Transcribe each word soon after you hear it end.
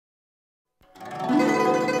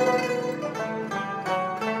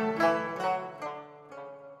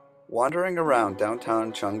Wandering around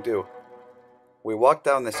downtown Chengdu, we walked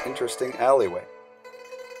down this interesting alleyway.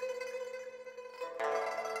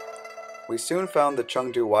 We soon found the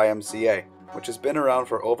Chengdu YMCA, which has been around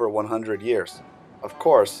for over 100 years. Of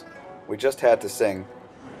course, we just had to sing.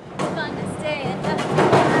 Fun to stay at the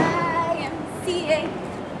YMCA.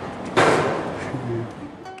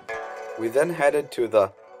 We then headed to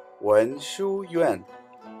the Wenshu Yuan.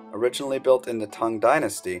 Originally built in the Tang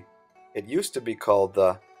Dynasty, it used to be called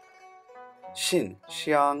the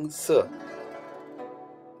Xiang.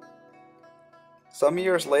 Some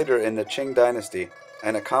years later in the Qing Dynasty,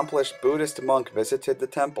 an accomplished Buddhist monk visited the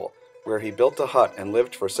temple, where he built a hut and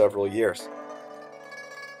lived for several years.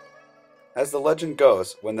 As the legend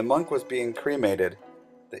goes, when the monk was being cremated,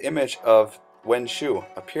 the image of Wenshu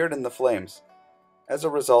appeared in the flames. As a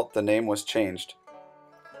result, the name was changed.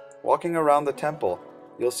 Walking around the temple,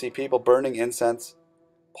 you'll see people burning incense,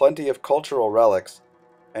 plenty of cultural relics,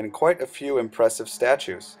 and quite a few impressive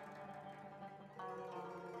statues.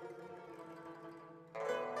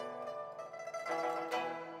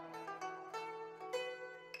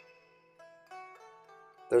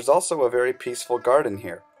 There's also a very peaceful garden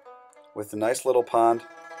here, with a nice little pond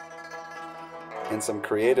and some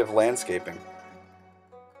creative landscaping.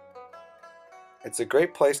 It's a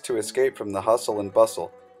great place to escape from the hustle and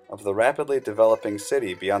bustle of the rapidly developing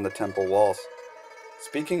city beyond the temple walls.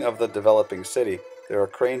 Speaking of the developing city, there are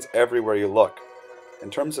cranes everywhere you look. In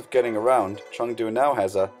terms of getting around, Chengdu now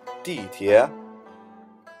has a 地铁.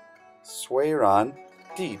 虽然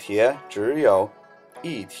地铁只有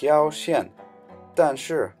一条线，但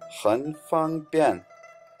是很方便。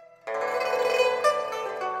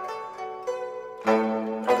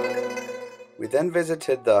We then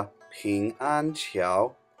visited the 平安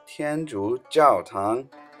桥天主教堂.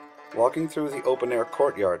 Walking through the open-air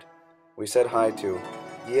courtyard, we said hi to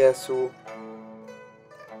耶稣,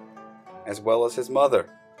 as well as his mother.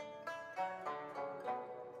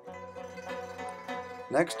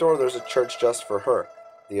 Next door there's a church just for her,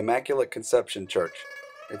 the Immaculate Conception Church.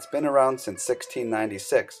 It's been around since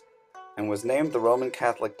 1696 and was named the Roman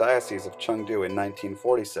Catholic Diocese of Chengdu in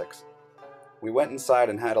 1946. We went inside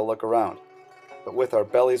and had a look around, but with our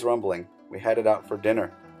bellies rumbling, we headed out for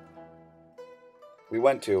dinner. We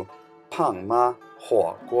went to 胖妈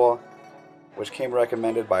火锅, which came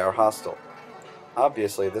recommended by our hostel.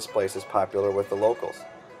 Obviously, this place is popular with the locals.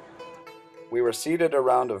 We were seated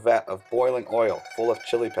around a vat of boiling oil full of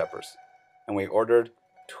chili peppers, and we ordered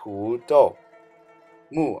土豆,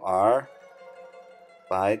 木耳,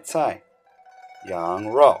 白菜,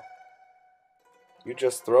 羊肉. You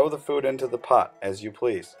just throw the food into the pot as you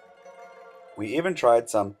please. We even tried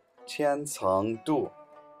some 千层肚.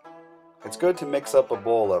 It's good to mix up a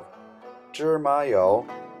bowl of 芝麻油,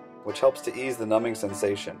 which helps to ease the numbing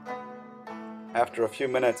sensation. After a few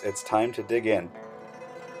minutes, it's time to dig in.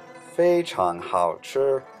 非常好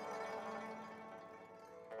吃.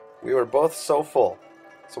 We were both so full,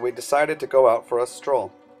 so we decided to go out for a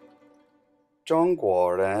stroll. 中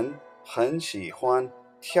国人很喜欢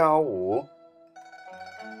跳舞.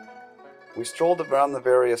 We strolled around the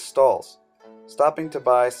various stalls, stopping to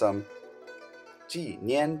buy some 纪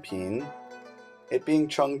念品. It being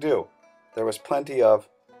Chengdu, there was plenty of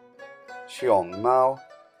熊猫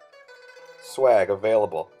swag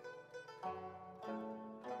available.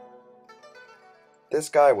 This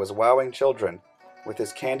guy was wowing children with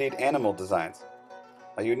his candied animal designs,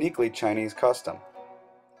 a uniquely Chinese custom.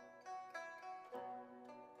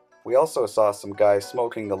 We also saw some guys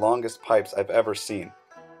smoking the longest pipes I've ever seen.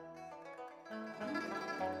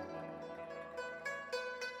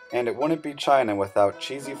 And it wouldn't be China without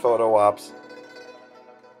cheesy photo ops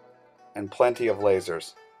and plenty of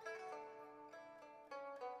lasers.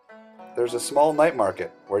 There's a small night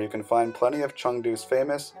market where you can find plenty of Chengdu's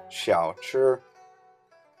famous xiaochi.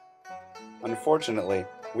 Unfortunately,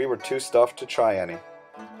 we were too stuffed to try any.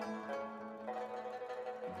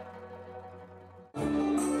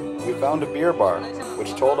 We found a beer bar,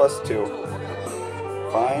 which told us to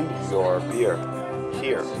find your beer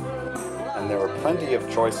here, and there were plenty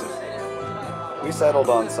of choices. We settled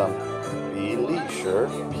on some 比利时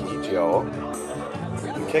啤酒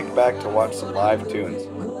and kicked back to watch some live tunes.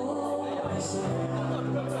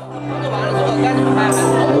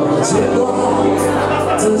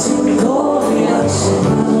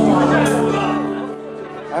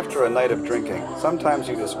 After a night of drinking, sometimes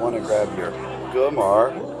you just want to grab your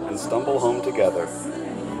gumar and stumble home together.